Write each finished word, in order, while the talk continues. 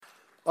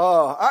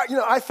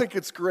I think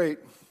it's great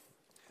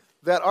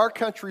that our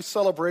country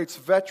celebrates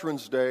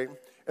Veterans Day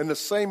in the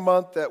same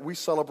month that we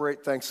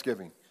celebrate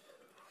Thanksgiving,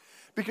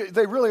 because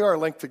they really are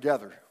linked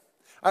together.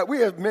 We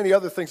have many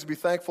other things to be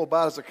thankful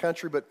about as a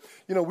country, but,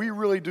 we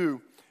really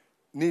do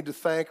need to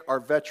thank our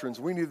veterans.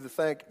 We need to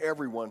thank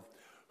everyone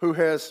who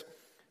has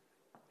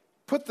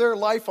put their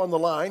life on the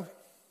line,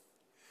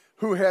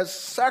 who has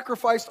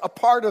sacrificed a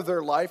part of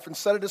their life and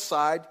set it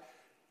aside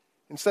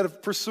instead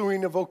of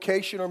pursuing a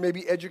vocation or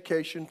maybe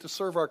education to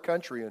serve our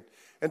country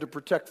and to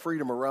protect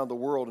freedom around the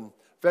world. And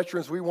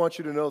veterans, we want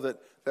you to know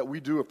that we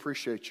do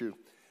appreciate you.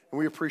 And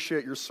we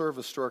appreciate your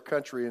service to our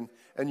country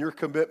and your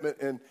commitment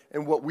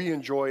and what we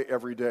enjoy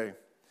every day.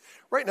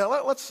 Right now,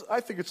 I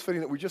think it's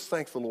fitting that we just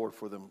thank the Lord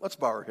for them. Let's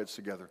bow our heads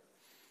together.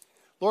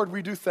 Lord,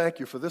 we do thank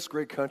you for this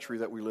great country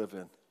that we live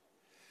in.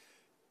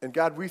 And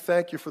God, we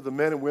thank you for the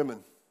men and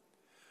women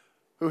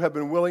who have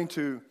been willing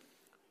to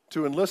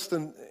enlist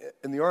in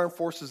the armed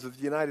forces of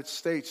the United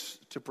States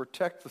to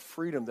protect the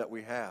freedom that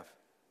we have,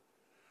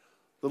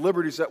 the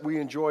liberties that we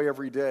enjoy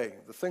every day,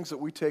 the things that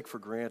we take for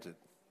granted.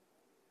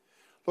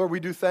 Lord,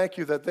 we do thank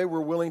you that they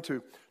were willing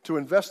to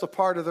invest a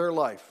part of their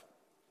life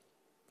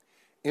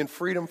in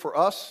freedom for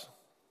us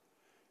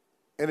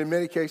and in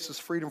many cases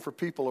freedom for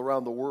people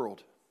around the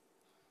world.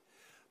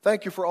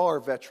 Thank you for all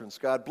our veterans.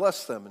 God,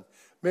 bless them.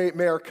 And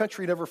may our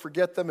country never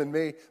forget them, and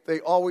may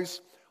they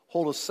always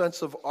hold a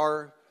sense of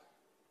our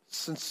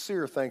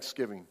sincere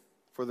thanksgiving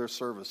for their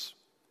service.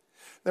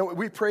 Now,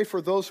 we pray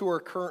for those who are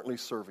currently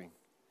serving,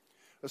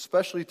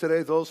 especially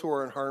today, those who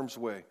are in harm's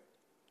way.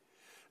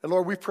 And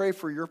Lord, we pray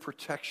for your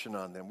protection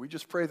on them. We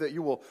just pray that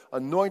you will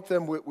anoint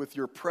them with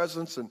your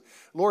presence. And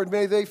Lord,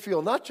 may they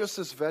feel, not just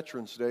this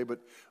Veterans Day,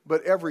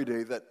 but every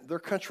day, that their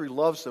country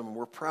loves them and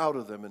we're proud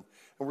of them and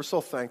we're so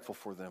thankful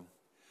for them.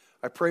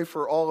 I pray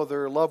for all of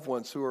their loved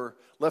ones who are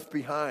left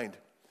behind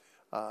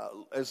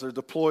as they're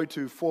deployed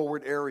to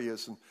forward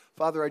areas. And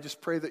Father, I just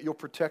pray that you'll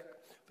protect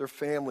their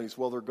families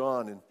while they're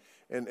gone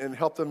and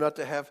help them not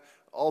to have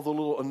all the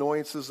little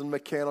annoyances and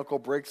mechanical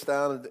breaks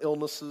down and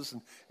illnesses.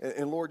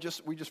 And Lord,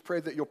 we just pray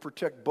that you'll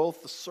protect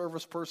both the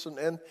service person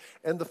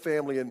and the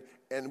family.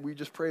 And we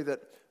just pray that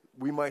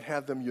we might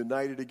have them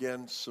united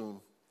again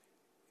soon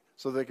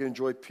so they can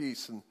enjoy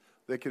peace and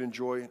they can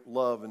enjoy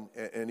love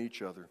and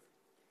each other.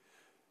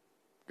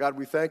 God,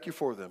 we thank you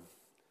for them.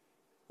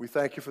 We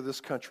thank you for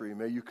this country.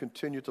 May you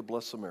continue to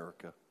bless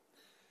America.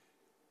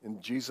 In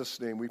Jesus'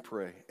 name we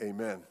pray.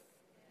 Amen.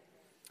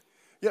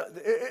 Yeah,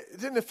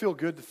 didn't it feel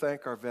good to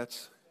thank our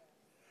vets?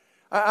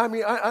 I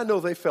mean, I know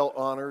they felt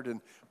honored,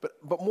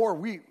 but more,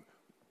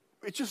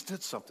 it just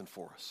did something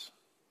for us.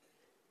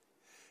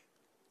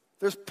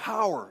 There's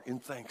power in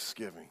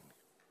thanksgiving.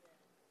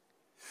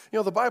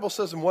 The Bible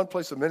says in one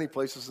place and many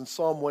places, in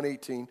Psalm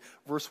 118,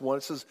 verse 1,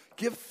 it says,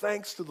 "Give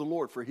thanks to the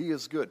Lord, for he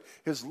is good.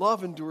 His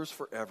love endures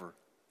forever."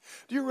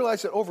 Do you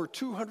realize that over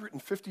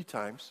 250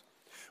 times,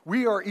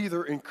 we are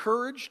either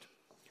encouraged,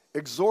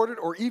 exhorted,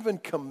 or even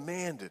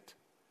commanded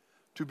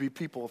to be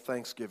people of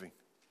thanksgiving?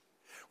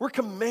 We're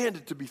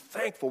commanded to be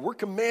thankful. We're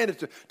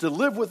commanded to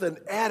live with an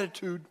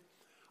attitude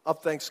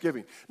of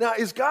thanksgiving. Now,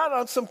 is God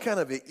on some kind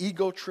of an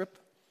ego trip?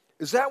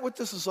 Is that what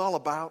this is all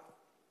about?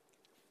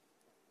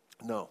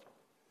 No.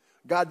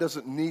 God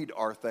doesn't need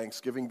our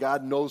thanksgiving.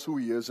 God knows who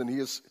he is, and he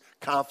is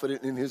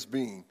confident in his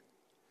being.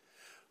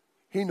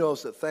 He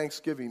knows that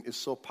thanksgiving is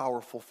so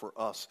powerful for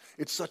us.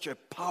 It's such a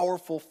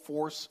powerful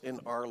force in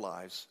our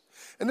lives.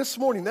 And this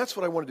morning, that's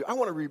what I want to do. I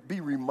want to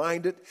be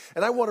reminded,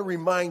 and I want to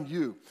remind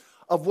you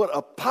of what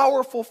a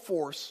powerful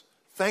force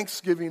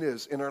thanksgiving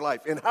is in our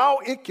life and how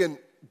it can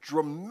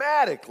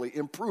dramatically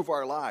improve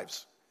our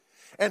lives.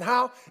 And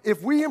how,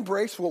 if we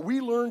embrace what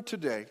we learned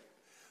today,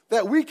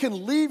 that we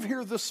can leave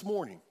here this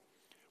morning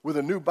with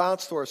a new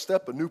bounce to our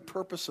step, a new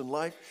purpose in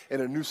life,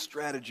 and a new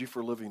strategy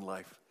for living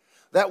life.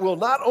 That will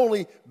not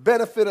only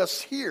benefit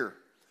us here,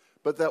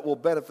 but that will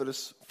benefit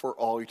us for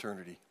all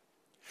eternity.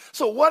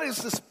 So what is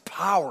this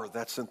power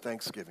that's in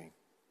thanksgiving?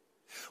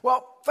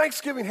 Well,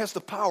 thanksgiving has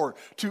the power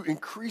to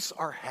increase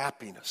our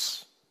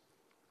happiness.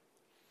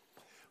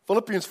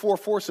 Philippians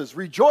 4:4 says,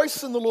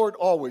 "Rejoice in the Lord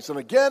always." And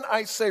again,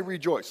 I say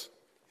rejoice.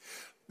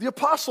 The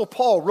Apostle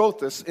Paul wrote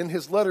this in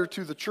his letter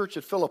to the church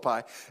at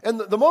Philippi. And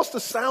the most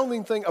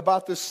astounding thing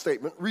about this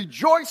statement,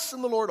 "Rejoice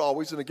in the Lord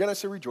always," and again I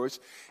say rejoice,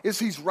 is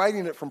he's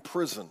writing it from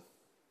prison.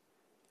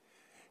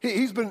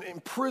 He's been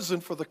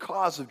imprisoned for the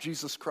cause of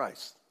Jesus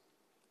Christ.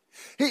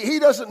 He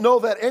doesn't know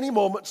that any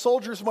moment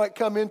soldiers might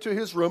come into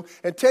his room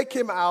and take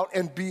him out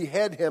and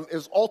behead him,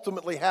 as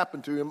ultimately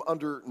happened to him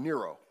under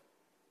Nero.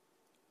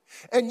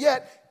 And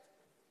yet,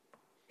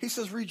 he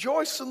says,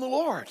 "Rejoice in the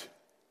Lord."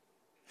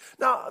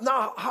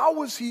 Now, how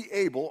was he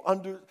able,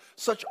 under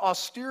such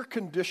austere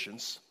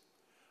conditions,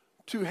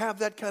 to have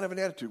that kind of an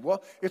attitude?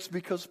 Well, it's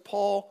because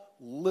Paul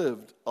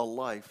lived a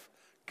life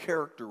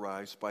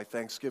characterized by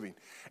thanksgiving.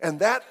 And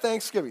that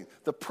thanksgiving,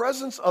 the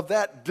presence of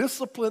that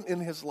discipline in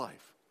his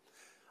life,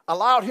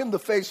 allowed him to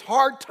face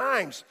hard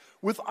times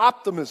with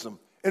optimism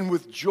and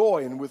with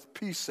joy and with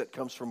peace that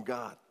comes from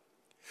God.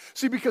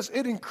 See, because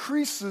it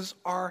increases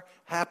our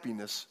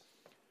happiness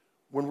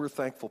when we're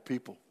thankful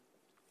people.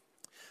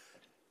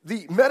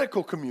 The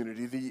medical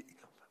community, the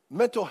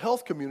mental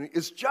health community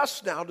is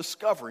just now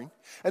discovering,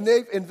 and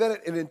they've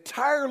invented an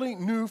entirely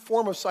new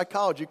form of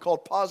psychology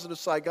called positive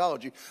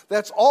psychology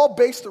that's all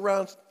based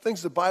around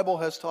things the Bible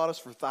has taught us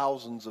for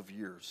thousands of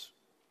years.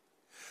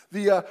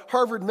 The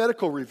Harvard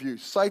Medical Review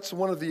cites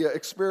one of the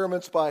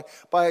experiments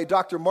by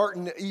Dr.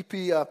 Martin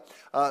E.P.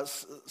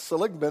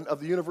 Seligman of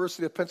the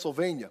University of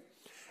Pennsylvania.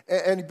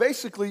 And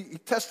basically, he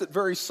tested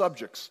various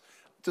subjects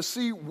to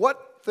see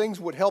what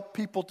things would help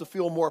people to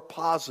feel more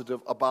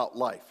positive about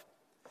life.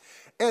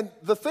 And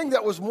the thing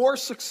that was more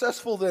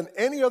successful than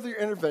any other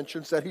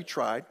interventions that he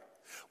tried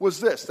was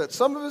this, that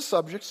some of his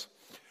subjects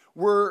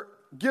were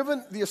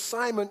given the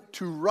assignment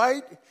to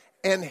write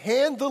and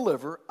hand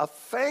deliver a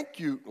thank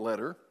you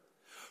letter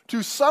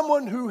to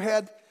someone who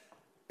had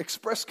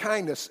expressed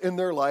kindness in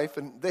their life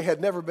and they had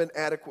never been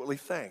adequately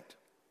thanked.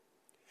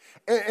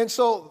 And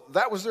so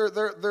that was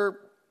their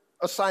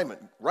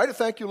assignment, write a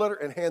thank you letter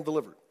and hand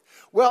deliver it.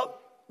 Well,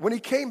 when he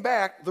came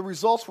back, the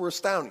results were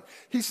astounding.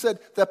 He said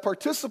that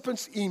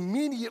participants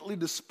immediately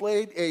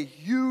displayed a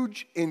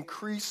huge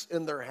increase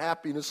in their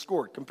happiness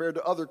score compared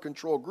to other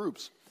control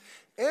groups.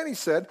 And he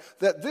said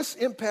that this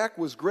impact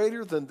was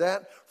greater than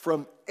that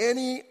from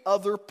any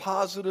other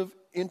positive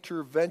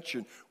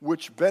intervention,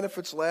 which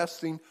benefits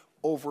lasting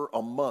over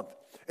a month.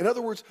 In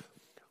other words,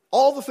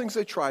 all the things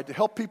they tried to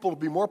help people to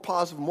be more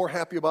positive, more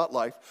happy about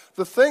life,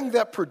 the thing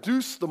that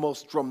produced the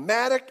most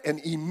dramatic and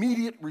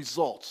immediate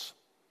results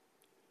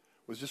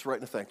was just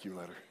writing a thank you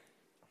letter.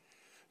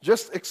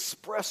 Just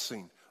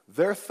expressing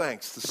their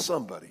thanks to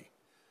somebody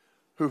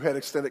who had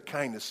extended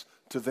kindness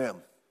to them.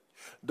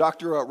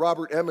 Dr.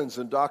 Robert Emmons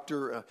and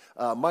Dr.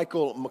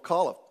 Michael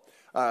McAuliffe,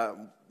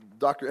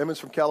 Dr. Emmons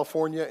from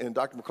California and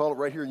Dr. McAuliffe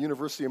right here at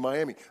University of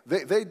Miami,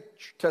 they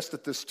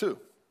tested this too.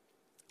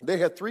 They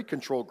had 3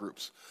 control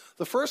groups.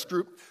 The first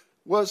group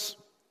was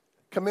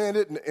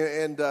commanded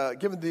and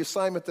given the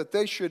assignment that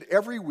they should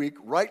every week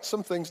write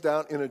some things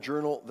down in a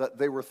journal that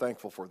they were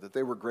thankful for, that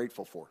they were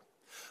grateful for.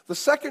 The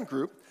second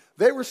group,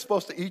 they were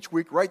supposed to each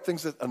week write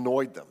things that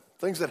annoyed them,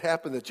 things that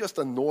happened that just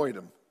annoyed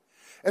them.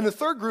 And the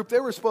third group, they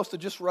were supposed to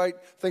just write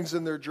things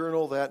in their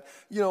journal that,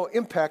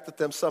 impacted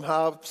them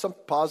somehow, some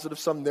positive,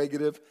 some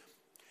negative.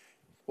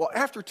 Well,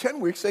 after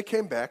 10 weeks, they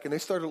came back and they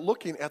started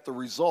looking at the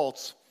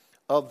results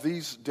of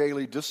these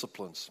daily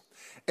disciplines.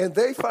 And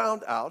they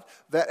found out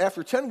that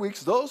after 10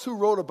 weeks, those who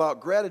wrote about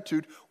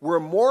gratitude were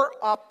more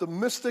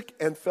optimistic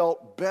and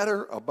felt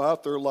better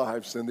about their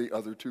lives than the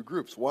other 2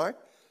 groups. Why?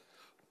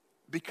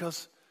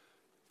 Because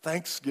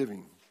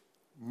Thanksgiving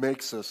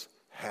makes us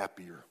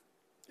happier.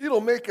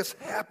 It'll make us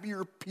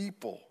happier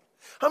people.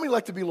 How many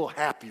like to be a little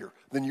happier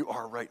than you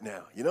are right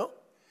now,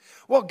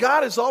 Well,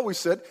 God has always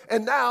said,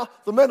 and now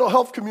the mental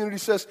health community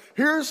says,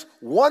 here's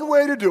one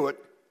way to do it.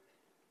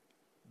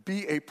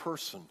 Be a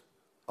person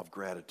of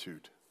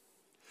gratitude.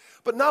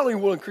 But not only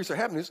will it increase our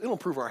happiness, it'll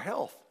improve our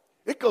health.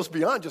 It goes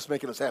beyond just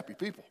making us happy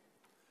people.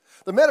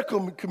 The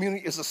medical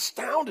community is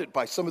astounded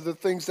by some of the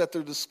things that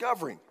they're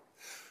discovering.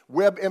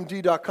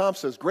 WebMD.com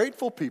says,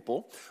 grateful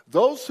people,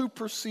 those who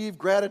perceive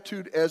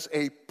gratitude as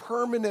a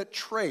permanent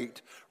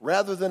trait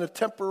rather than a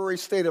temporary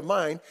state of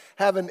mind,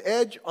 have an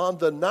edge on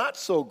the not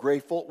so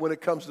grateful when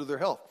it comes to their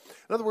health.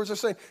 In other words, they're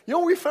saying,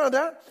 what we found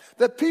out?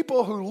 That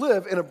people who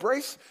live and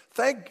embrace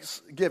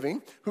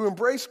Thanksgiving, who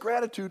embrace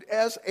gratitude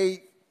as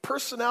a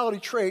personality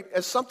trait,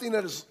 as something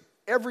that is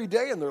every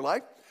day in their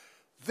life,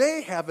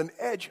 they have an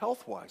edge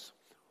health-wise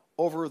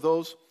over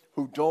those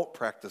who don't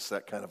practice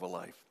that kind of a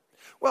life.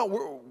 Well,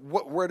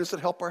 where does it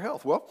help our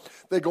health? Well,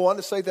 they go on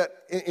to say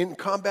that in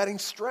combating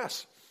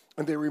stress,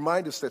 and they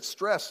remind us that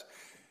stress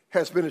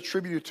has been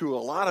attributed to a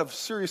lot of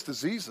serious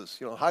diseases,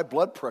 high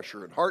blood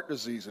pressure and heart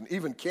disease and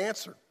even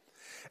cancer.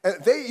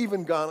 And they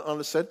even gone on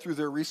to said through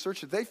their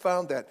research that they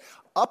found that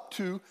up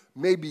to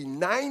maybe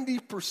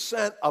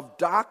 90% of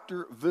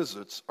doctor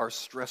visits are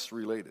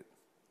stress-related.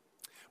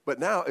 But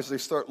now, as they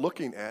start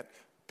looking at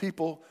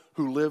people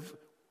who live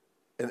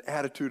an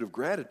attitude of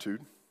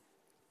gratitude,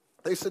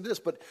 they said this,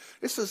 but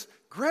it says,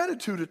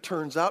 gratitude, it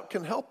turns out,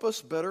 can help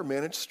us better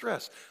manage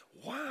stress.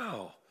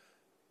 Wow.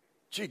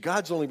 Gee,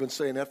 God's only been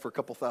saying that for a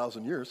couple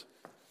thousand years.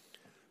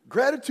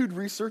 Gratitude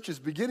research is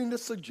beginning to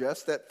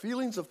suggest that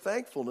feelings of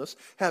thankfulness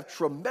have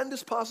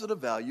tremendous positive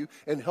value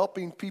in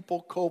helping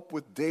people cope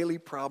with daily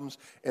problems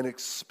and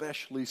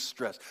especially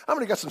stress. How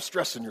many got some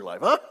stress in your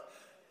life, huh?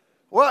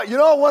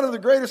 Well, one of the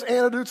greatest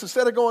antidotes,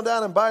 instead of going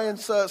down and buying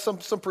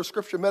some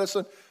prescription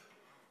medicine,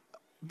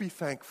 be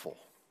thankful.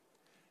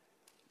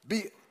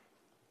 Be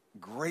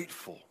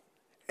grateful.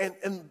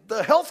 And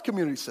the health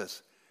community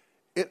says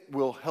it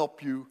will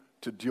help you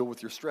to deal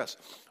with your stress.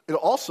 It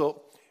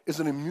also is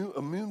an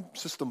immune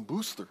system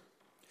booster.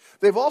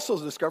 They've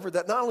also discovered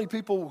that not only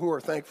people who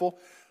are thankful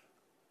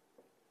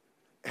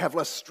have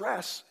less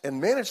stress and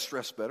manage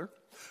stress better,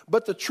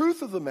 but the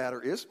truth of the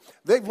matter is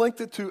they've linked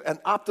it to an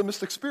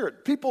optimistic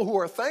spirit. People who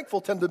are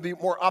thankful tend to be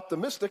more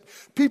optimistic.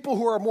 People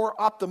who are more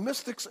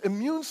optimistic's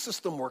immune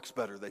system works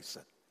better, they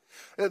said.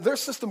 Their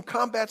system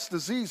combats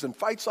disease and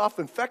fights off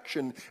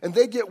infection, and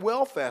they get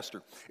well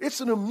faster.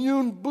 It's an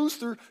immune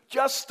booster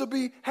just to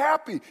be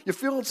happy. You're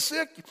feeling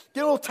sick, you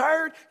get a little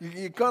tired,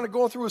 you're kind of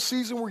going through a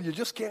season where you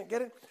just can't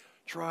get it.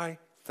 Try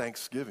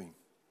Thanksgiving.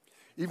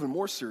 Even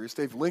more serious,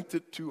 they've linked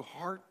it to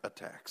heart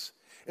attacks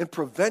and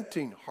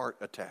preventing heart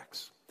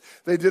attacks.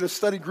 They did a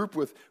study group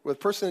with a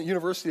person at the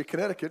University of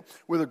Connecticut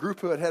with a group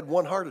who had had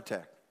one heart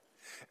attack.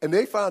 And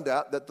they found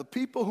out that the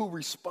people who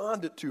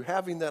responded to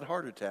having that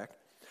heart attack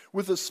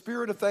with a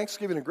spirit of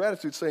thanksgiving and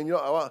gratitude, saying, you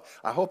know,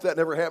 I hope that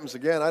never happens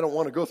again. I don't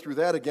want to go through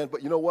that again.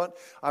 But you know what?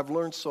 I've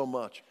learned so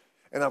much.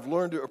 And I've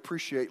learned to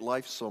appreciate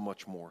life so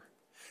much more.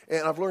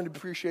 And I've learned to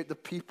appreciate the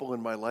people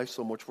in my life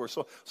so much more.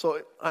 So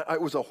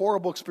it was a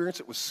horrible experience.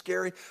 It was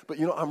scary. But,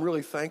 you know, I'm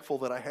really thankful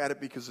that I had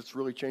it because it's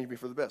really changed me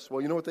for the best.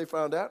 Well, you know what they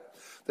found out?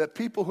 That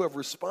people who have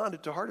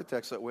responded to heart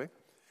attacks that way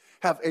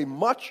have a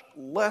much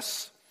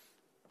less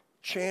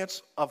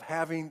chance of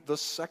having the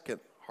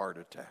second heart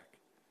attack.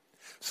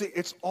 See,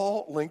 it's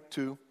all linked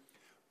to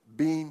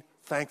being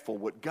thankful,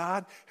 what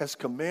God has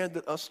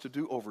commanded us to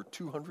do over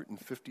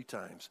 250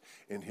 times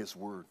in His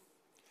Word.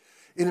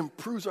 It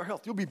improves our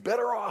health. You'll be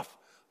better off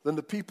than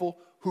the people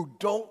who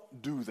don't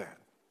do that.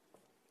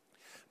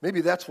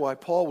 Maybe that's why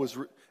Paul was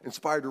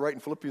inspired to write in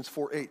Philippians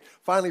 4:8.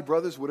 Finally,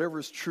 brothers, whatever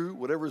is true,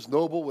 whatever is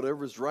noble,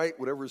 whatever is right,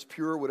 whatever is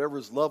pure, whatever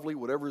is lovely,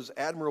 whatever is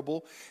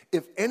admirable,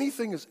 if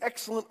anything is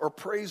excellent or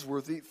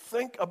praiseworthy,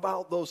 think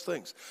about those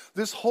things.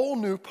 This whole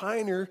new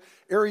pioneer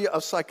area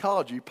of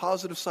psychology,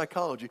 positive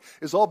psychology,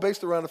 is all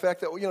based around the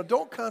fact that, you know,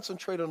 don't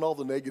concentrate on all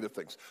the negative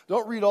things.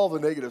 Don't read all the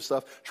negative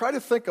stuff. Try to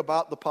think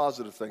about the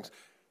positive things.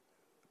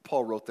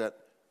 Paul wrote that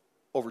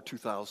over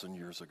 2,000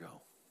 years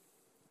ago.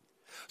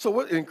 So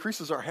it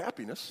increases our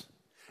happiness,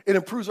 it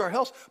improves our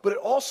health, but it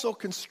also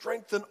can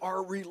strengthen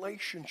our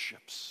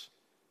relationships.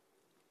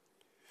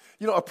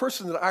 You know, a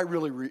person that I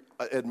really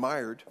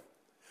admired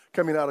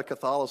coming out of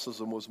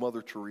Catholicism was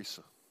Mother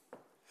Teresa.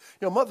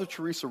 You know, Mother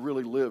Teresa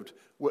really lived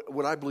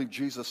what I believe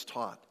Jesus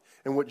taught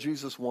and what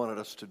Jesus wanted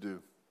us to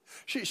do.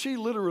 She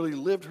literally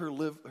lived her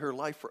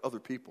life for other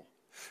people.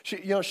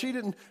 She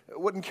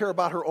wouldn't care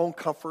about her own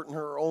comfort and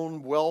her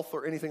own wealth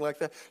or anything like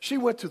that. She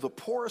went to the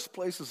poorest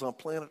places on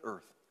planet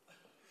Earth.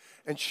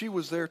 And she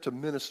was there to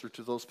minister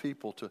to those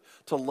people,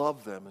 to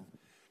love them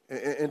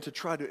and to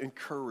try to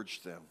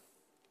encourage them.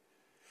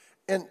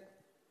 And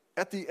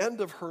at the end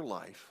of her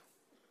life,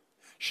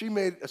 she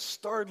made a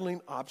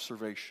startling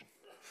observation.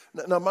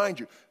 Now,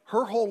 mind you,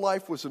 her whole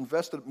life was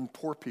invested in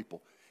poor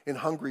people, in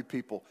hungry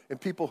people, in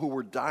people who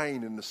were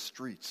dying in the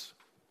streets.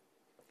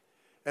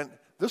 And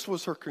this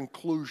was her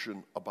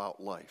conclusion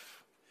about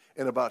life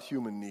and about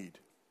human need.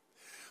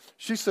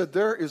 She said,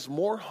 there is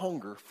more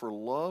hunger for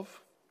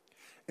love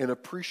and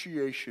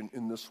appreciation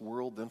in this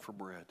world than for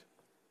bread.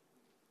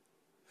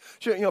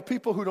 You know,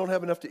 people who don't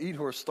have enough to eat,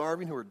 who are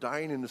starving, who are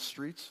dying in the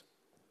streets,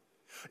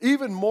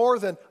 even more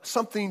than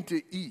something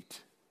to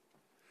eat,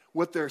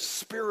 what their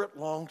spirit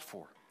longed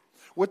for,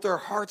 what their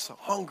hearts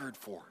hungered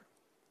for,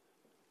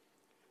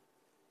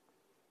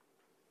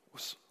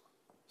 was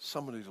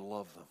somebody to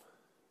love them.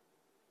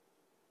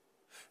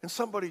 And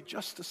somebody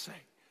just to say,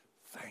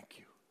 thank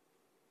you.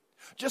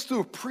 Just to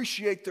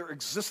appreciate their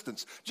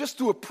existence, just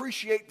to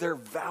appreciate their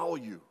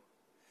value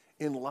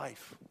in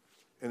life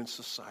and in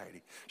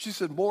society. She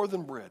said, more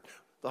than bread.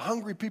 The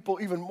hungry people,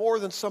 even more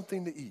than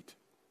something to eat.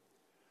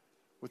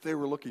 What they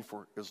were looking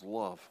for is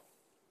love.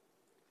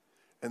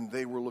 And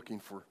they were looking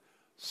for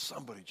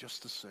somebody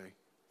just to say,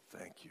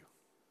 thank you.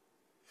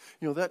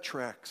 You know, that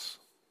tracks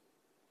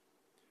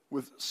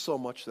with so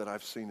much that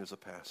I've seen as a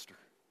pastor.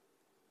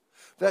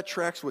 That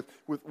tracks with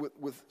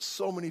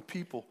so many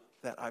people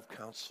that I've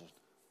counseled.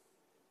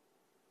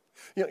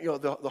 You know,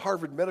 the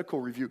Harvard Medical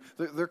Review,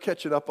 they're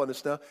catching up on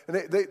this now. And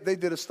they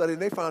did a study,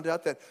 and they found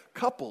out that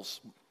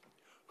couples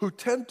who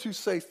tend to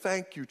say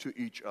thank you to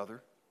each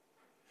other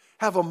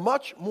have a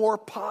much more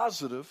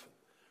positive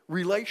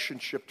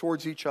relationship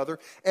towards each other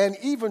and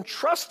even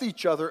trust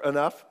each other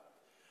enough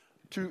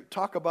to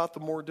talk about the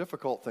more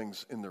difficult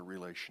things in their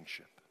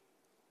relationship.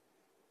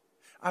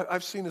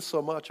 I've seen this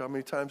so much. How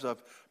many times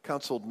I've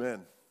counseled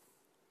men,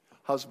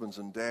 husbands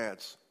and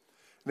dads,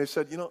 and they've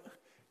said, you know,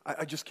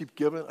 I just keep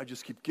giving, I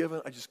just keep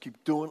giving, I just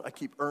keep doing, I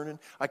keep earning,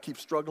 I keep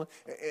struggling,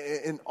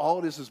 and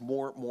all it is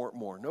more.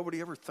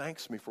 Nobody ever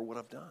thanks me for what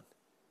I've done.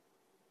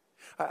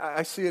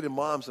 I see it in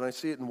moms and I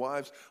see it in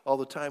wives all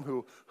the time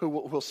who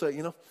will say,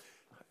 you know,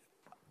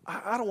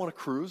 I don't want to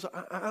cruise.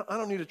 I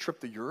don't need a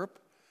trip to Europe.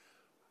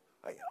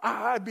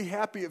 I'd be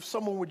happy if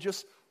someone would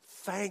just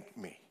thank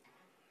me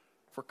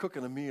for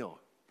cooking a meal.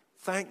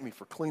 Thank me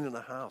for cleaning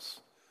the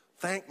house.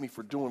 Thank me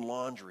for doing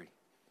laundry.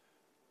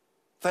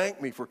 Thank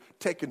me for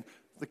taking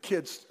the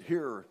kids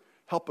here,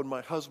 helping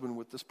my husband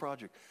with this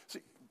project. See,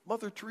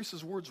 Mother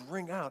Teresa's words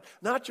ring out,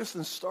 not just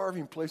in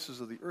starving places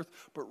of the earth,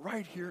 but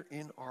right here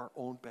in our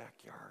own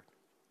backyard.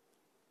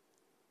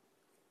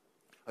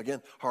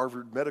 Again,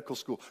 Harvard Medical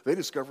School, they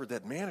discovered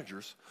that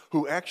managers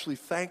who actually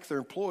thank their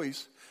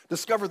employees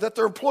discovered that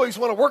their employees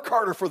want to work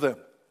harder for them.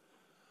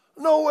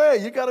 No way,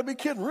 you got to be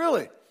kidding,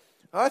 really.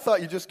 I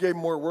thought you just gave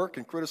them more work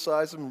and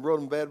criticized them and wrote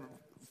them bad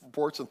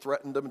reports and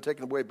threatened them and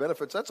taken away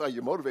benefits. That's how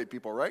you motivate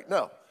people, right?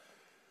 No.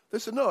 They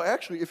said, no,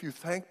 actually, if you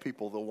thank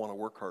people, they'll want to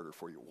work harder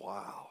for you.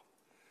 Wow.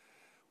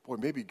 Boy,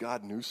 maybe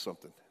God knew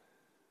something.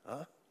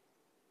 Huh?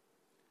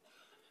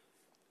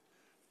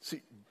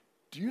 See,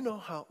 do you know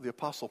how the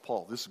Apostle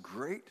Paul, this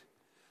great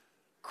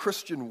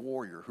Christian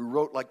warrior who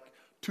wrote like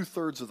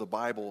 2/3 of the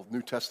Bible,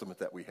 New Testament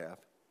that we have,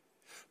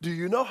 do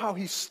you know how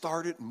he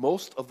started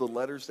most of the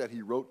letters that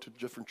he wrote to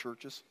different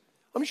churches?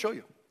 Let me show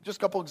you. Just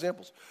a couple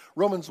examples.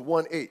 Romans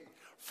 1:8.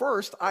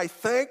 First, I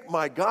thank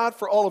my God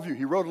for all of you.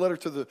 He wrote a letter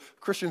to the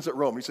Christians at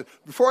Rome. He said,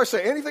 before I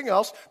say anything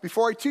else,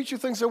 before I teach you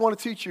things I want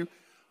to teach you,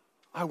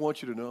 I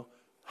want you to know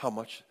how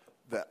much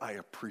that I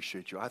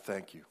appreciate you. I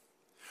thank you.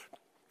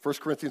 1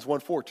 Corinthians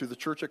 1:4, to the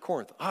church at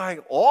Corinth, I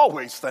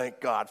always thank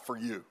God for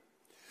you.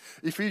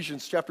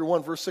 Ephesians chapter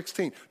 1, verse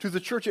 16, to the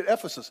church at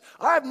Ephesus,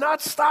 I have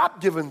not stopped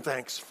giving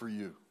thanks for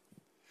you.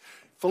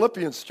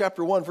 Philippians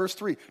chapter 1, verse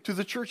 3, to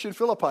the church in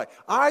Philippi,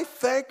 I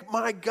thank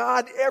my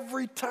God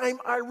every time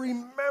I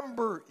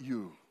remember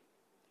you.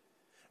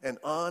 And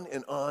on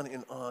and on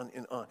and on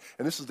and on.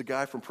 And this is the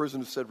guy from prison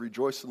who said,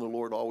 rejoice in the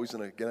Lord always.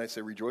 And again, I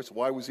say rejoice.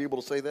 Why was he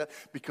able to say that?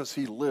 Because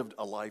he lived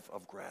a life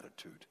of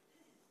gratitude.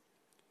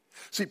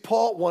 See,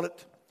 Paul wanted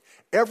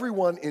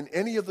everyone in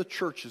any of the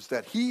churches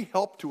that he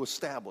helped to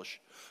establish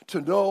to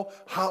know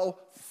how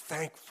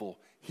thankful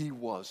he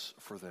was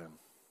for them.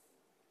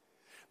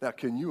 Now,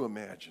 can you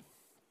imagine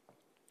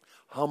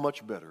how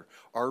much better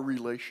our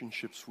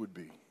relationships would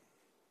be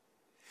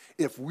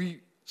if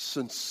we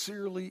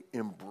sincerely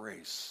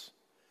embrace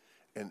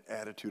an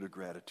attitude of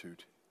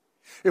gratitude?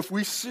 If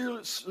we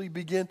seriously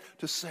begin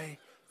to say,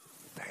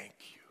 thank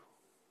you.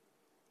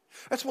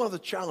 That's one of the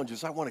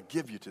challenges I want to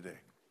give you today.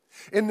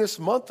 In this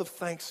month of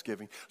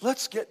Thanksgiving,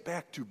 let's get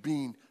back to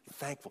being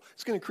thankful.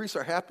 It's going to increase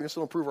our happiness,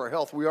 it'll improve our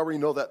health. We already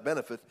know that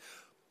benefit.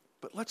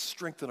 But let's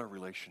strengthen our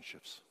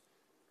relationships.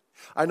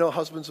 I know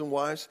husbands and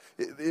wives,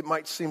 it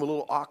might seem a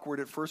little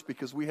awkward at first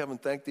because we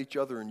haven't thanked each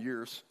other in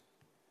years.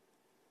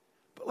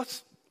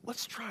 But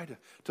let's try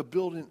to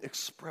build in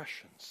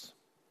expressions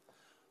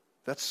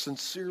that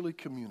sincerely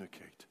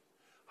communicate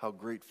how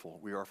grateful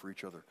we are for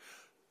each other.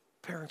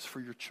 Parents for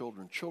your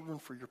children, children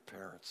for your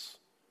parents,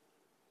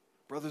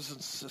 brothers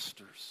and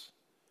sisters,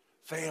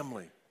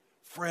 family,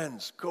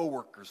 friends,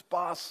 coworkers,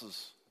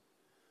 bosses.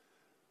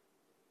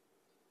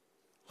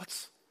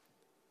 Let's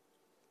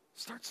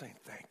start saying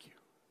thank you.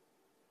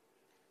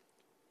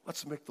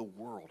 Let's make the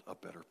world a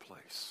better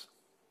place.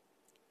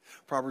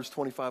 Proverbs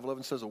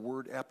 25:11 says, a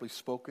word aptly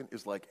spoken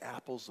is like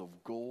apples of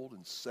gold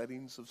in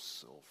settings of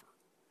silver.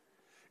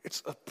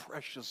 It's a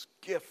precious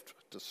gift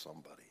to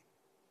somebody.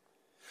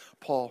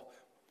 Paul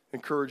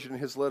encouraged in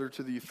his letter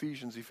to the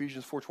Ephesians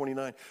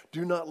 4:29,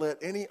 do not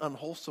let any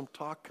unwholesome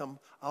talk come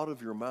out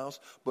of your mouths,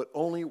 but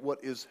only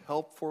what is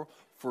helpful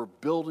for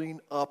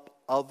building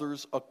up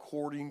others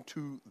according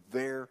to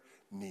their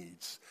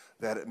needs,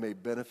 that it may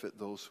benefit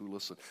those who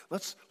listen.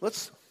 Let's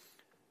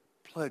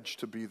pledge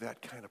to be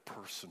that kind of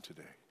person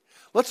today.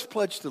 Let's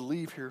pledge to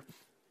leave here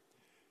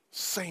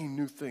saying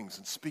new things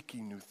and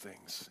speaking new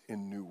things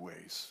in new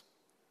ways.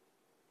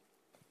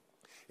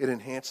 It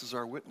enhances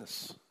our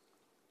witness.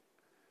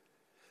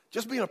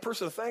 Just being a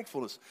person of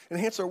thankfulness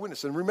enhances our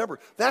witness. And remember,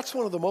 that's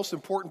one of the most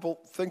important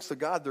things to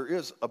God there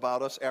is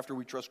about us after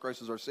we trust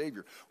Christ as our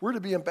Savior. We're to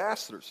be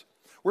ambassadors.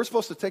 We're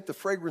supposed to take the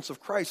fragrance of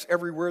Christ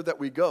everywhere that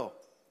we go.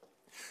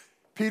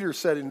 Peter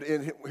said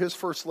in his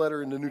first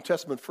letter in the New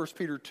Testament, 1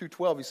 Peter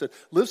 2:12, he said,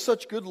 live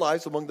such good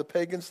lives among the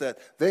pagans that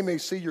they may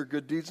see your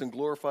good deeds and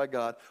glorify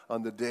God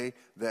on the day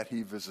that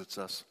he visits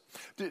us.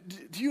 Do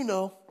you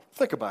know?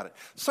 Think about it.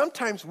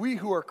 Sometimes we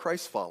who are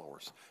Christ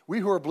followers, we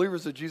who are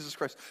believers of Jesus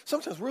Christ,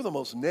 sometimes we're the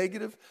most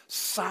negative,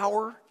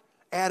 sour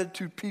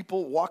attitude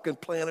people walking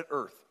planet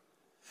Earth.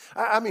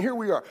 I mean, here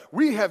we are.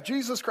 We have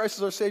Jesus Christ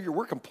as our Savior.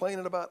 We're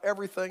complaining about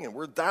everything, and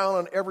we're down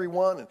on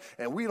everyone,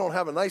 and we don't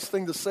have a nice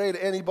thing to say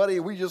to anybody.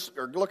 We just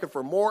are looking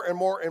for more and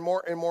more and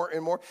more and more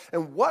and more.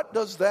 And what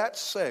does that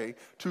say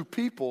to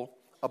people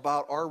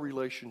about our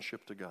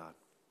relationship to God?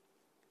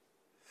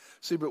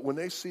 See, but when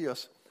they see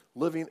us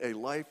living a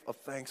life of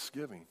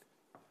thanksgiving,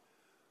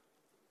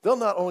 they'll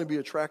not only be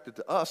attracted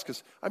to us,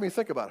 because, I mean,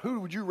 think about it. Who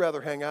would you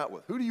rather hang out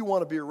with? Who do you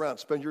want to be around,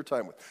 spend your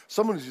time with?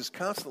 Someone who's just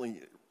constantly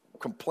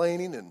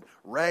complaining and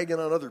ragging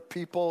on other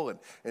people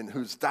and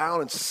who's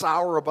down and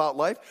sour about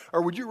life?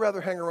 Or would you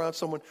rather hang around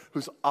someone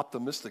who's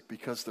optimistic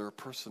because they're a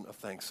person of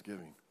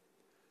thanksgiving?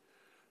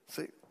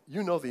 See,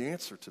 you know the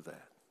answer to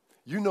that.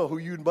 You know who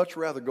you'd much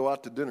rather go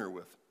out to dinner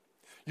with.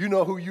 You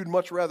know who you'd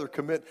much rather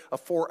commit a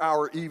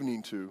 4-hour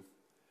evening to.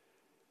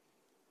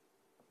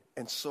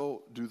 And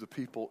so do the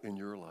people in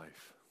your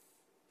life.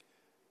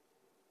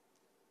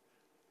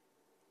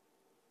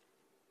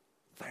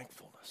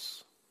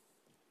 Thankfulness.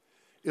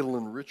 It'll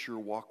enrich your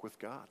walk with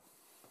God.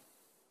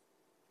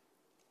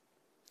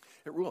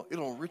 It will.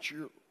 It'll enrich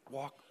your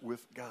walk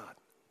with God.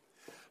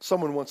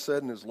 Someone once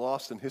said and is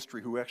lost in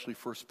history who actually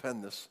first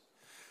penned this,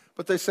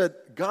 but they said,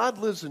 God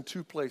lives in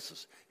two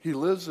places. He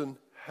lives in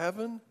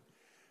heaven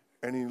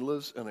and he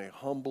lives in a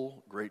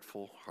humble,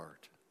 grateful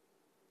heart.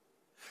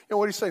 You know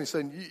what he's saying? He's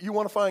saying, you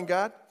want to find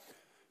God?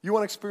 You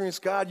want to experience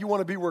God? You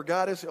want to be where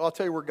God is? I'll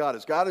tell you where God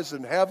is. God is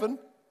in heaven,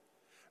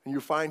 and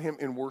you find him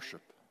in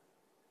worship.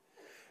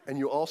 And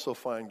you also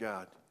find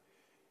God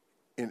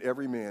in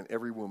every man,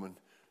 every woman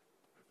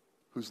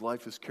whose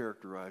life is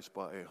characterized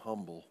by a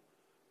humble,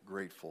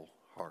 grateful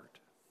heart.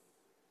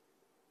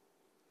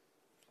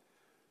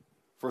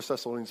 1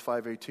 Thessalonians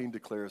 5:18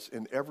 declares,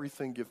 in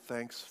everything give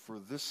thanks, for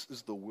this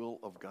is the will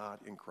of God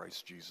in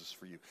Christ Jesus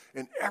for you.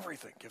 In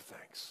everything give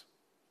thanks.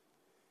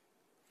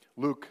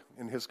 Luke,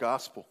 in his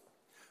gospel,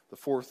 the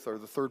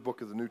third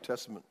book of the New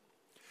Testament,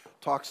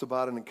 talks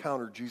about an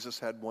encounter Jesus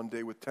had one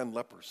day with 10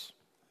 lepers.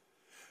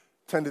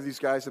 10 of these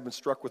guys had been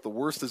struck with the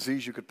worst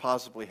disease you could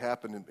possibly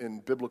happen in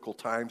biblical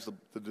times,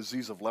 the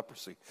disease of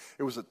leprosy.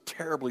 It was a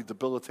terribly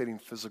debilitating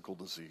physical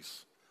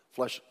disease,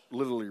 flesh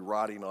literally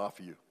rotting off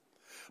of you.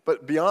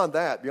 But beyond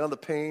that, beyond the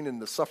pain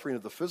and the suffering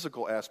of the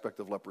physical aspect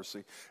of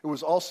leprosy, it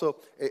was also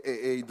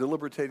a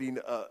debilitating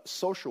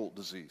social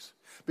disease.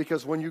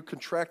 Because when you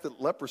contracted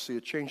leprosy,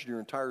 it changed your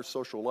entire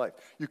social life.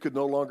 You could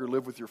no longer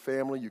live with your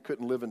family. You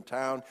couldn't live in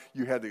town.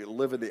 You had to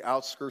live in the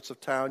outskirts of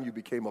town. You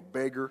became a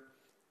beggar.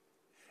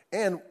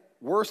 And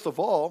worst of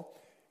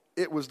all,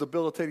 it was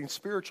debilitating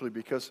spiritually,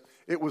 because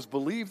it was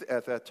believed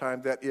at that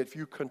time that if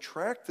you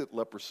contracted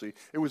leprosy,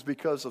 it was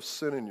because of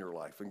sin in your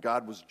life, and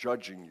God was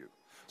judging you.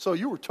 So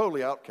you were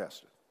totally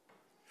outcasted.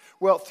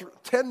 Well,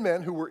 10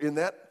 men who were in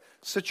that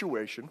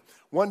situation,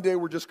 one day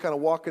were just kind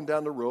of walking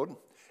down the road,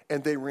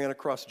 and they ran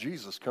across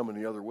Jesus coming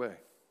the other way.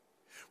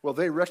 Well,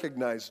 they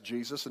recognized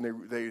Jesus,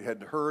 and they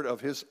had heard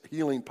of his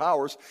healing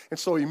powers, and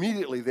so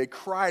immediately they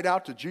cried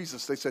out to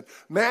Jesus. They said,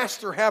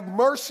 Master, have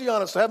mercy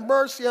on us, have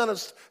mercy on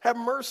us, have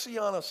mercy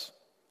on us.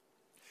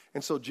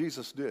 And so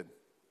Jesus did.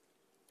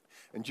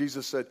 And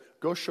Jesus said,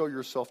 go show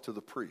yourself to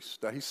the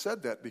priest. Now, he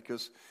said that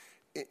because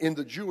in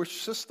the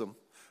Jewish system,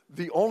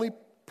 the only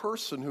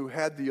person who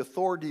had the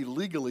authority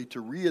legally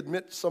to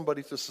readmit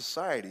somebody to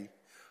society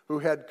who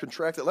had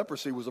contracted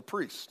leprosy was a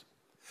priest.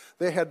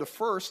 They had to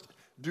first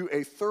do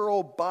a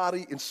thorough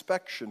body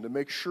inspection to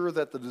make sure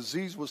that the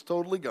disease was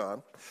totally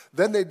gone.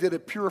 Then they did a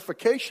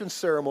purification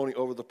ceremony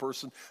over the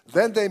person.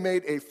 Then they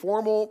made a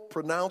formal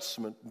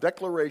pronouncement,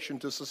 declaration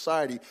to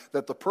society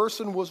that the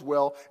person was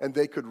well and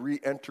they could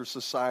re-enter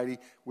society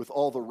with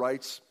all the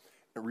rights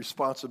and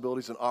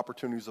responsibilities and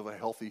opportunities of a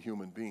healthy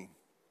human being.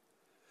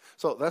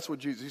 So that's what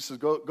Jesus, he says,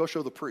 go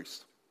show the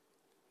priest.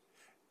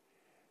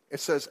 It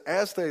says,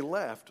 as they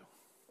left,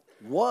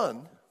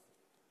 one,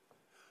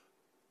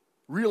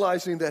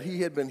 realizing that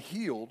he had been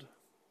healed,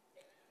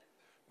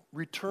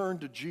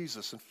 returned to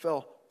Jesus and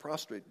fell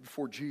prostrate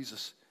before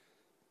Jesus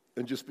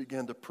and just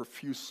began to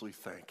profusely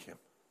thank him.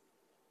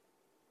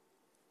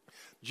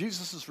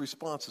 Jesus'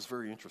 response is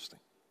very interesting.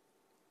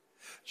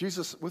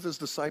 Jesus, with his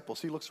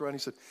disciples, he looks around,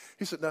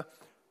 he said, now,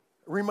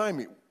 remind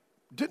me,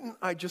 didn't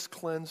I just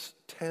cleanse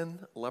 10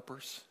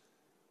 lepers?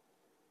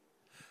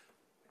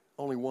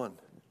 Only one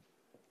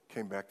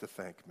came back to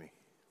thank me.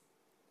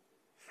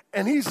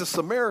 And he's a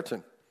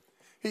Samaritan.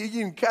 He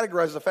even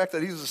categorizes the fact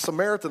that he's a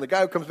Samaritan. The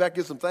guy who comes back and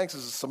gives him thanks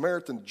is a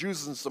Samaritan.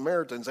 Jews and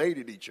Samaritans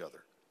hated each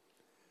other.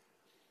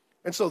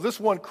 And so this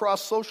one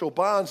crossed social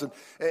bonds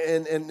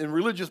and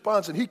religious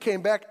bonds, and he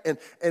came back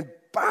and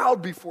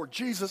bowed before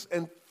Jesus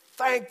and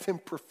thanked him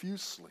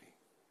profusely.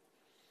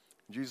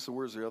 And Jesus said,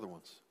 where's the other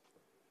ones?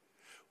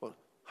 Well,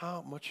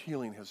 how much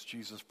healing has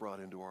Jesus brought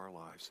into our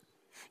lives?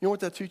 You know what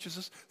that teaches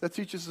us? That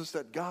teaches us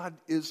that God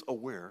is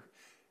aware,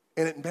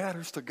 and it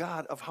matters to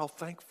God of how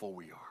thankful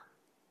we are.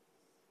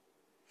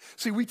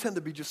 See, we tend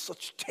to be just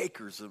such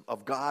takers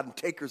of God and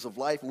takers of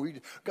life. And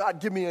God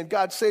give me and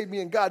God save me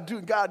and God do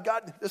and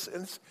God this.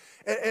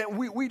 And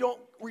we don't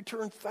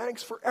return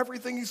thanks for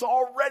everything he's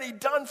already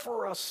done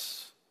for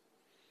us.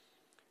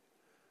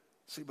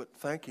 See, but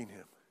thanking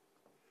him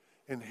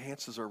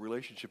enhances our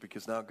relationship,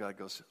 because now God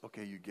goes,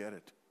 okay, you get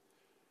it.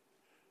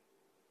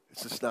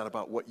 It's just not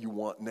about what you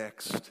want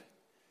next.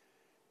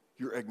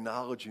 You're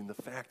acknowledging the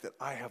fact that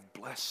I have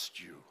blessed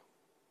you.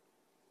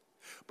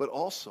 But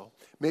also,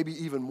 maybe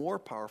even more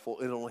powerful,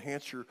 it'll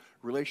enhance your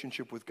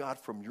relationship with God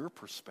from your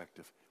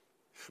perspective.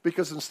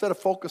 Because instead of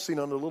focusing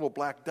on the little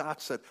black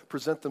dots that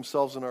present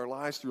themselves in our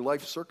lives through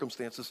life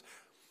circumstances,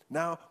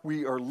 now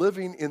we are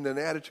living in an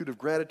attitude of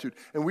gratitude,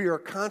 and we are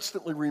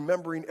constantly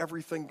remembering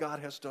everything God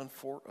has done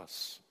for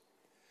us.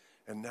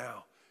 And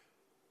now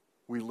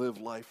we live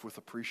life with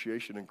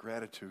appreciation and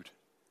gratitude.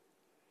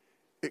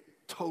 It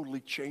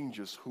totally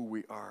changes who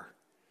we are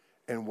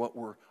and what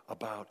we're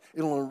about.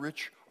 It'll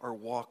enrich our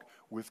walk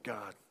with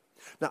God.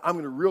 Now, I'm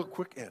going to real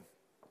quick end.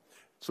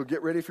 So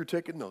get ready if you're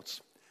taking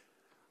notes.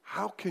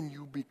 How can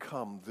you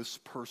become this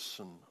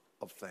person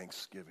of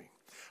thanksgiving?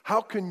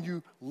 How can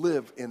you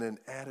live in an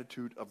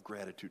attitude of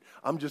gratitude?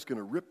 I'm just going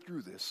to rip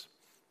through this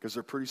because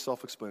they're pretty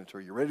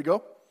self-explanatory. You ready to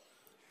go?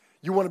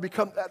 You want to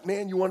become that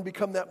man? You want to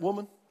become that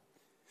woman?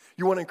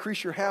 You want to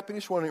increase your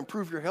happiness? You want to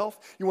improve your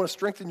health? You want to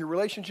strengthen your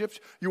relationships?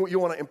 You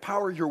want to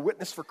empower your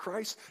witness for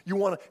Christ? You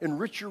want to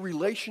enrich your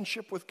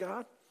relationship with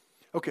God?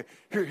 Okay,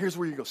 here's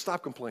where you go.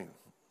 Stop complaining.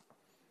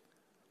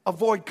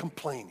 Avoid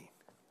complaining.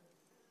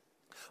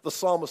 The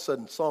psalmist said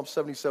in Psalm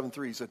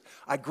 77:3, he said,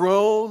 I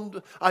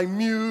groaned, I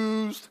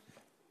mused,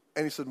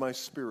 and he said, my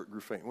spirit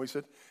grew faint. What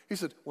he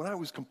said, when I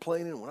was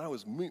complaining, when I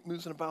was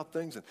musing about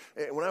things, and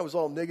when I was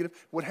all negative,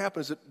 what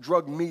happened is it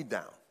drugged me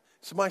down.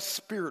 So my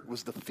spirit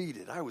was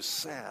defeated. I was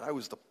sad. I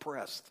was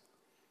depressed.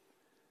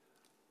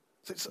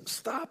 So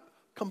stop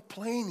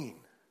complaining.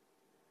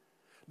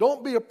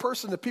 Don't be a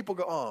person that people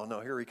go, oh, no,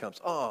 here he comes.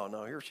 Oh,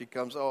 no, here she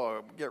comes.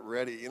 Oh, get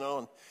ready, you know.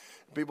 And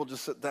people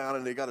just sit down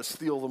and they got to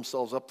steel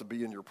themselves up to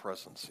be in your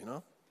presence, you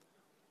know.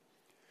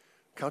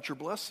 Count your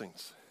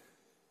blessings.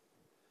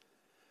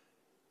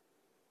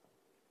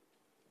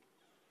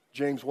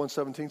 James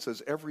 1:17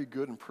 says, every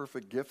good and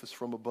perfect gift is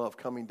from above,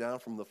 coming down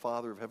from the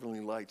Father of heavenly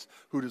lights,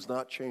 who does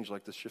not change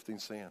like the shifting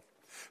sand.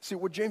 See,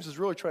 what James is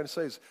really trying to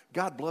say is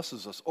God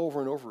blesses us over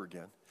and over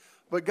again.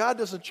 But God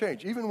doesn't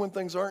change. Even when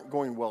things aren't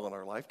going well in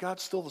our life,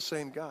 God's still the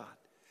same God.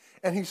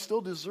 And he still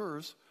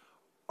deserves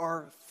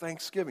our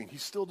thanksgiving. He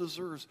still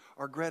deserves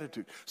our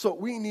gratitude. So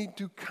we need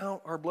to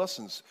count our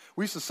blessings.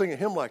 We used to sing a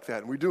hymn like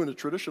that, and we do in the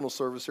traditional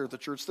service here at the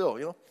church still,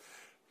 you know.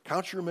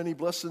 Count your many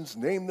blessings,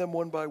 name them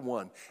one by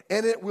one,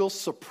 and it will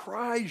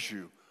surprise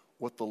you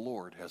what the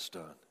Lord has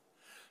done.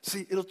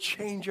 See, it'll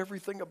change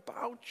everything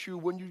about you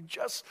when you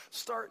just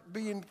start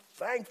being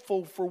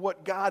thankful for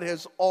what God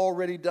has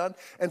already done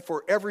and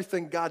for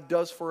everything God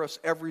does for us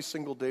every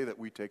single day that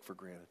we take for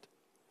granted.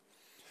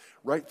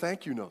 Write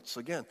thank you notes.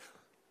 Again,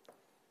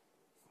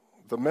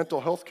 the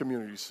mental health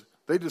communities,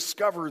 they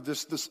discovered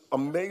this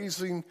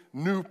amazing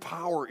new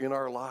power in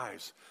our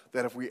lives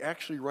that if we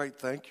actually write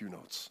thank you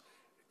notes,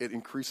 it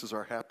increases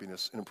our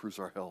happiness and improves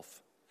our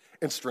health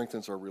and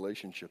strengthens our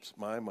relationships.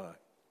 My.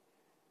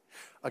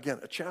 Again,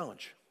 a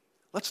challenge.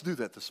 Let's do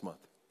that this month.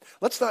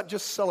 Let's not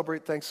just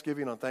celebrate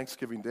Thanksgiving on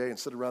Thanksgiving Day and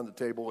sit around the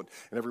table and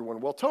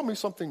everyone, well, tell me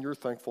something you're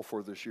thankful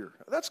for this year.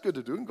 That's good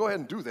to do, and go ahead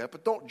and do that,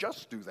 but don't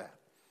just do that.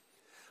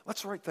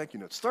 Let's write thank you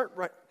notes.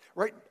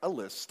 Write a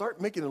list.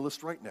 Start making a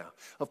list right now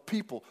of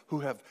people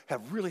who have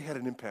really had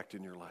an impact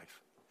in your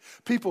life.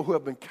 People who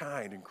have been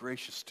kind and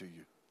gracious to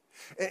you.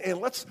 And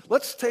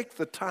let's take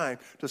the time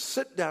to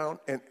sit down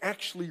and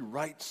actually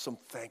write some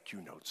thank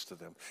you notes to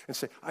them and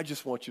say, I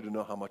just want you to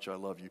know how much I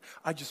love you.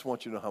 I just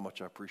want you to know how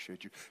much I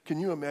appreciate you. Can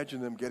you imagine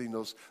them getting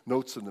those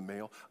notes in the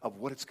mail of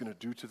what it's going to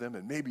do to them?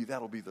 And maybe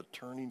that'll be the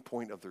turning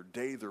point of their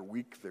day, their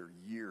week, their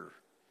year.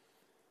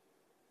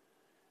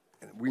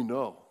 And we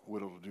know what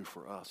it'll do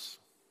for us.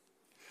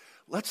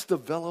 Let's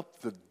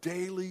develop the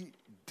daily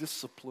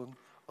discipline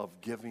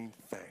of giving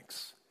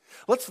thanks.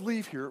 Let's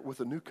leave here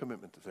with a new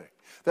commitment today,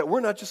 that we're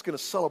not just going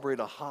to celebrate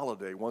a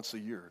holiday once a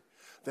year,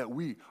 that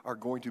we are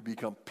going to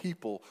become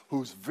people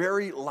whose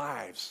very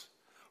lives,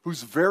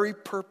 whose very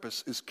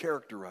purpose is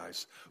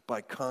characterized by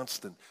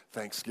constant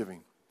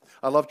thanksgiving.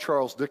 I love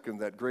Charles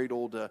Dickens, that great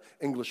old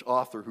English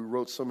author who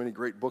wrote so many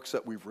great books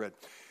that we've read.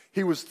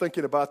 He was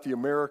thinking about the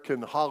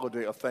American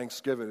holiday of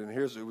Thanksgiving, and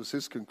it was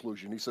his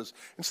conclusion. He says,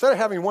 instead of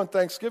having one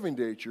Thanksgiving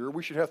day each year,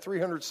 we should have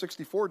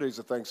 364 days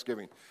of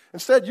Thanksgiving.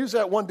 Instead, use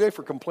that one day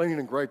for complaining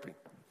and griping.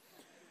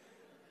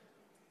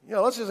 You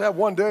know, let's just have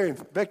one day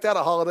and make that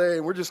a holiday,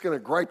 and we're just going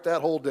to gripe that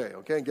whole day,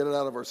 okay, and get it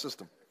out of our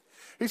system.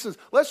 He says,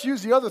 let's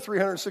use the other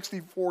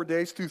 364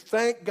 days to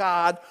thank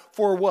God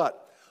for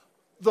what?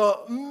 The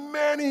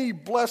many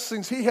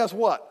blessings he has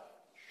what?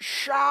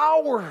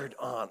 Showered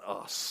on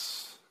us.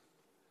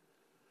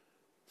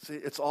 See,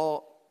 it's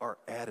all our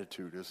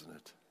attitude, isn't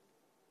it?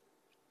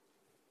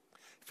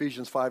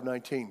 Ephesians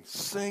 5:19,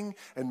 sing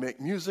and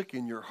make music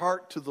in your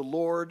heart to the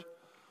Lord,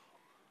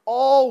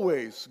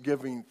 always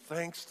giving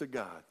thanks to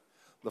God,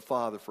 the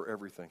Father, for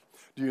everything.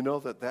 Do you know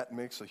that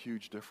makes a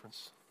huge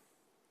difference?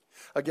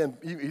 Again,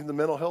 even the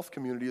mental health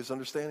community is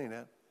understanding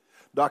that.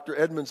 Dr.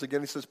 Edmonds,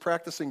 again, he says,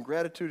 practicing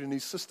gratitude in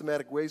these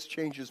systematic ways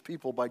changes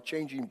people by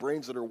changing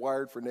brains that are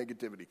wired for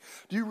negativity.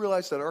 Do you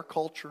realize that our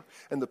culture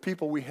and the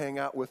people we hang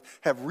out with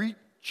have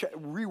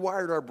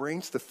rewired our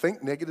brains to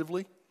think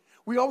negatively?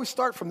 We always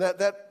start from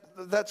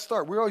that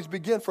start. We always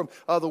begin from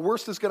the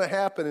worst is going to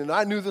happen, and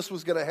I knew this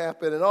was going to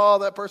happen, and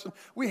that person.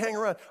 We hang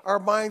around. Our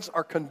minds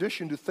are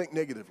conditioned to think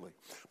negatively.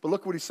 But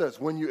look what he says.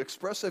 When you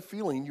express a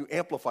feeling, you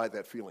amplify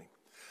that feeling.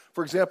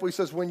 For example, he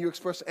says when you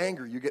express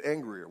anger, you get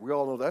angrier. We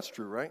all know that's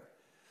true, right?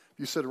 If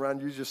you sit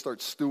around, you just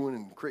start stewing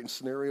and creating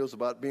scenarios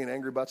about being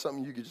angry about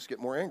something, you could just get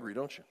more angry,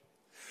 don't you?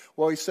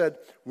 Well, he said,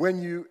 when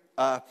you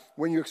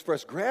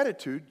express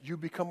gratitude, you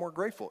become more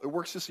grateful. It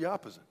works just the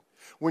opposite.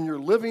 When you're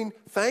living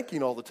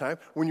thanking all the time,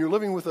 when you're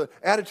living with an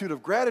attitude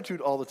of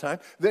gratitude all the time,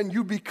 then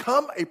you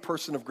become a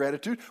person of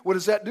gratitude. What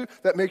does that do?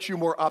 That makes you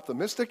more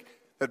optimistic.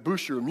 That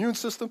boosts your immune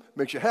system,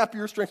 makes you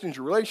happier, strengthens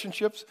your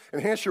relationships,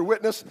 enhances your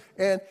witness,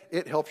 and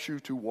it helps you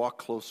to walk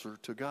closer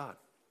to God.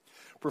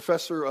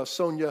 Professor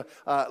Sonia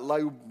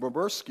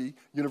Lyubomirsky,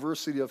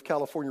 University of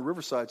California,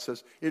 Riverside,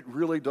 says, it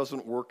really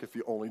doesn't work if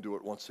you only do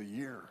it once a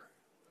year.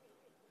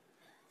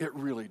 It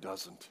really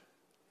doesn't.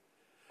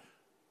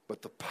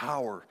 But the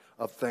power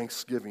of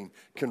Thanksgiving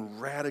can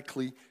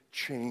radically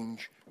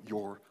change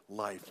your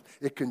life.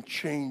 It can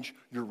change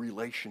your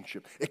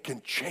relationship. It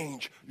can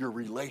change your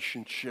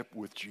relationship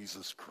with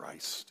Jesus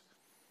Christ.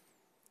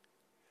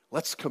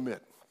 Let's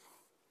commit.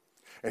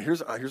 And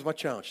here's my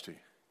challenge to you.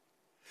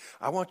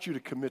 I want you to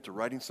commit to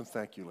writing some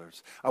thank you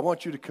letters. I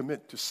want you to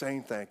commit to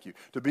saying thank you,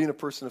 to being a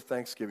person of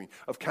thanksgiving,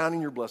 of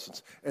counting your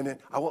blessings. And then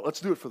let's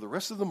do it for the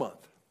rest of the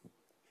month.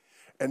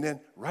 And then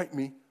write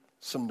me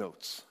some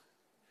notes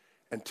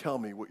and tell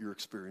me what your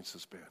experience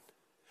has been.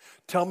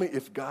 Tell me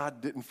if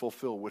God didn't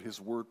fulfill what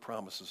his word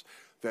promises,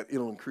 that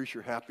it'll increase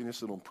your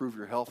happiness, it'll improve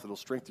your health, it'll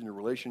strengthen your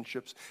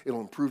relationships,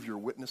 it'll improve your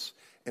witness,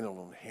 and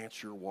it'll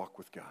enhance your walk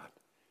with God.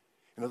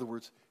 In other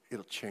words,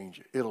 it'll change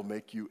you. It'll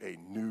make you a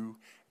new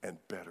and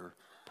better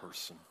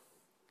person.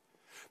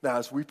 Now,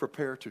 as we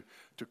prepare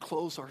to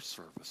close our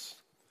service,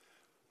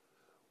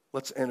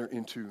 let's enter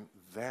into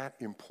that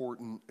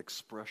important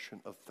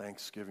expression of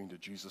thanksgiving to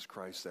Jesus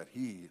Christ that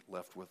he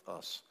left with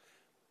us.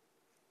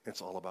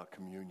 It's all about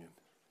communion.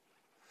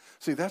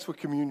 See, that's what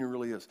communion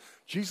really is.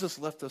 Jesus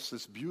left us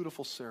this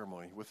beautiful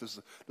ceremony with his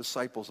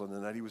disciples on the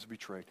night he was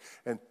betrayed.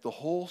 And the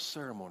whole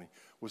ceremony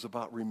was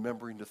about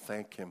remembering to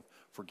thank him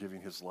for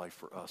giving his life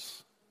for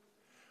us.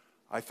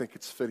 I think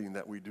it's fitting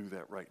that we do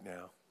that right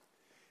now.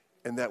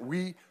 And that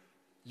we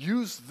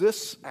use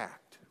this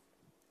act,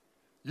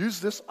 use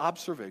this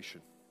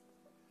observation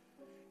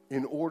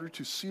in order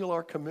to seal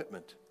our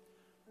commitment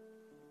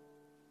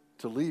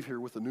to leave here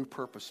with a new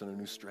purpose and a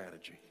new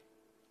strategy.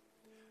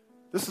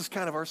 This is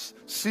kind of our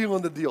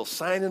sealing the deal,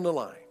 signing the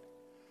line,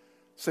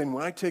 saying,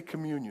 when I take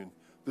communion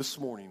this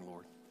morning,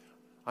 Lord,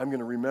 I'm going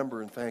to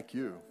remember and thank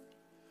you,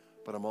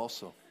 but I'm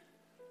also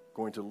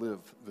going to live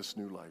this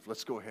new life.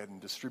 Let's go ahead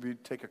and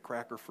distribute. Take a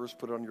cracker first,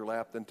 put it on your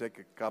lap, then take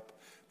a cup,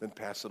 then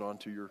pass it on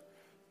to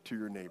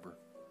your neighbor.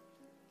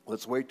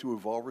 Let's wait till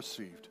we've all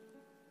received.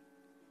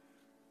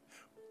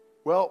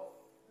 Well,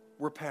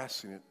 we're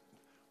passing it.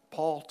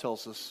 Paul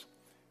tells us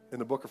in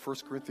the book of 1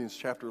 Corinthians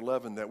chapter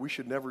 11 that we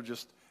should never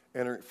just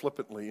enter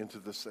flippantly into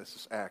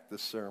this act,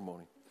 this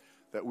ceremony,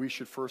 that we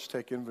should first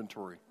take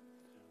inventory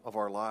of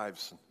our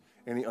lives and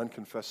any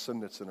unconfessed sin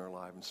that's in our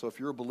life. And so if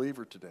you're a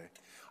believer today,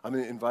 I'm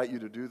going to invite you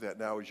to do that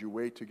now as you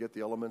wait to get the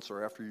elements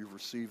or after you've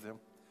received them.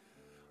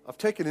 I've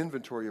taken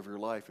inventory of your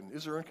life, and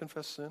is there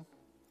unconfessed sin?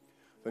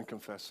 Then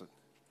confess it.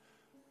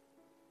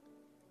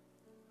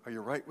 Are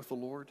you right with the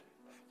Lord?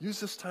 Use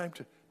this time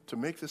to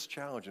make this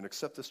challenge and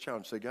accept this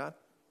challenge. Say, God,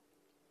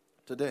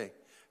 today,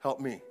 help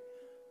me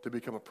to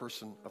become a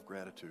person of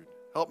gratitude.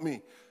 Help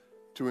me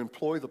to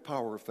employ the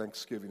power of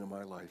thanksgiving in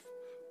my life.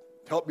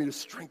 Help me to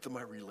strengthen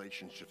my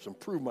relationships,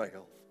 improve my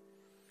health,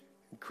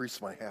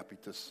 increase my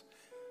happiness,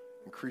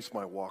 increase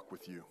my walk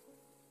with you.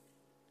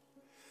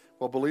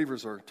 While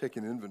believers are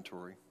taking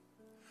inventory,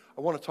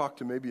 I want to talk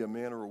to maybe a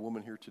man or a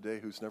woman here today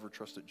who's never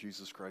trusted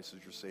Jesus Christ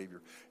as your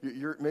Savior.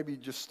 You're maybe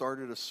just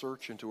started a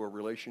search into a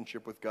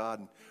relationship with God,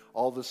 and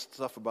all this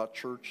stuff about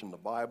church and the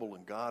Bible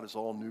and God is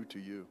all new to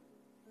you.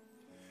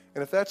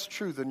 And if that's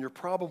true, then you're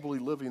probably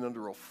living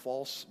under a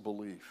false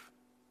belief.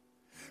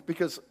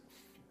 Because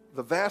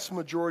the vast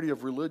majority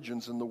of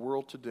religions in the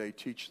world today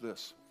teach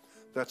this,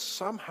 that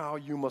somehow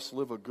you must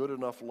live a good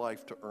enough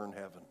life to earn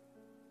heaven.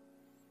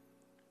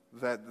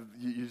 That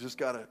you just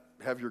got to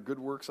have your good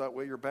works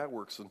outweigh your bad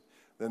works, and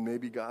then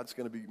maybe God's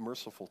going to be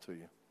merciful to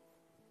you.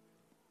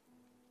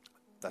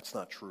 That's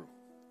not true.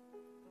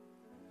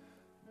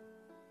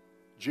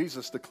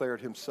 Jesus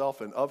declared himself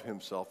and of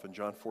himself in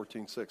John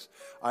 14:6.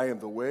 I am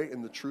the way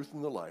and the truth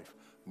and the life.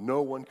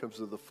 No one comes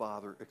to the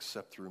Father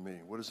except through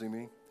me. What does he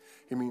mean?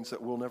 He means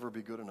that we'll never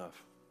be good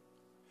enough.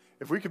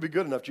 If we could be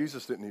good enough,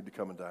 Jesus didn't need to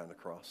come and die on the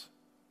cross.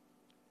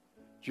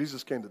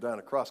 Jesus came to die on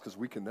the cross because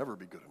we can never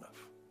be good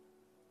enough.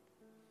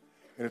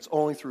 And it's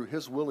only through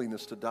his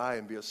willingness to die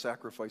and be a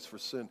sacrifice for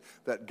sin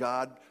that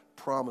God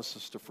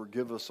promises to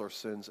forgive us our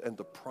sins and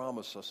to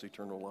promise us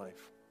eternal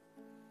life.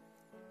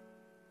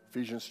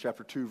 Ephesians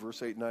chapter 2,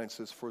 verse 8 and 9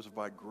 says, for as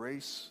by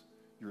grace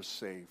you're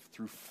saved,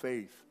 through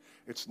faith.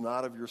 It's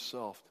not of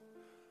yourself.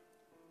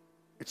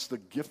 It's the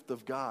gift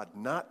of God,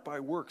 not by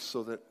works,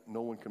 so that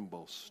no one can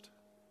boast.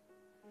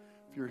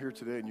 If you're here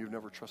today and you've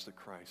never trusted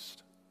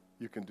Christ,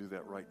 you can do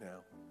that right now.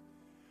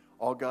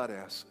 All God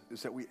asks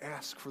is that we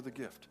ask for the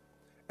gift,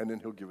 and then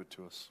he'll give it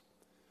to us.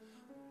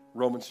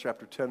 Romans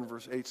chapter 10,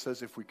 verse 8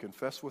 says, if we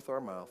confess with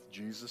our mouth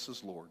Jesus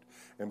is Lord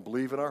and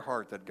believe in our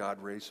heart that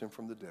God raised him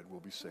from the dead, we'll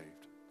be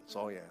saved. That's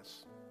all he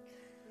asks.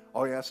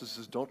 All he asks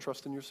is don't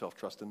trust in yourself,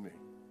 trust in me.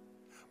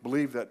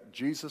 Believe that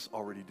Jesus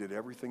already did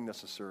everything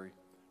necessary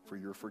for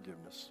your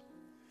forgiveness.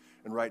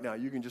 And right now,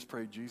 you can just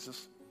pray,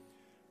 Jesus,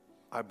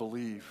 I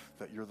believe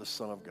that you're the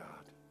Son of God.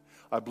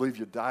 I believe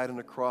you died on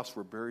the cross,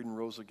 were buried, and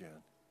rose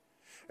again.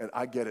 And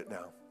I get it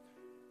now.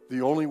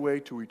 The only way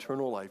to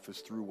eternal life is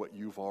through what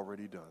you've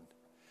already done.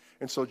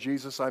 And so,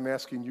 Jesus, I'm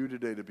asking you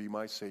today to be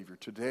my Savior.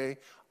 Today,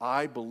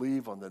 I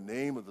believe on the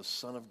name of the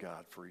Son of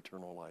God for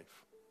eternal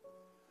life.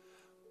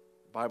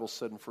 The Bible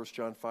said in 1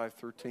 John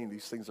 5:13,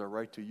 these things I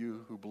write to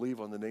you who believe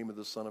on the name of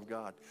the Son of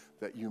God,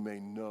 that you may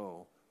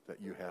know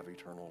that you have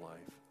eternal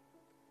life.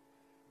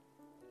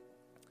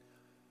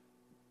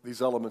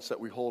 These elements that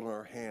we hold in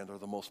our hand are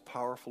the most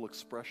powerful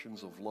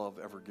expressions of love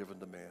ever given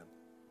to man.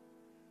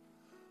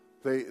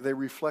 They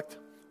reflect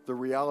the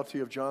reality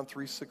of John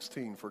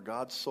 3:16, for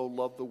God so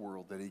loved the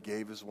world that he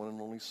gave his one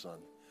and only Son,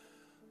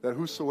 that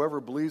whosoever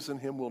believes in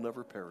him will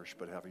never perish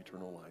but have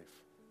eternal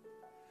life.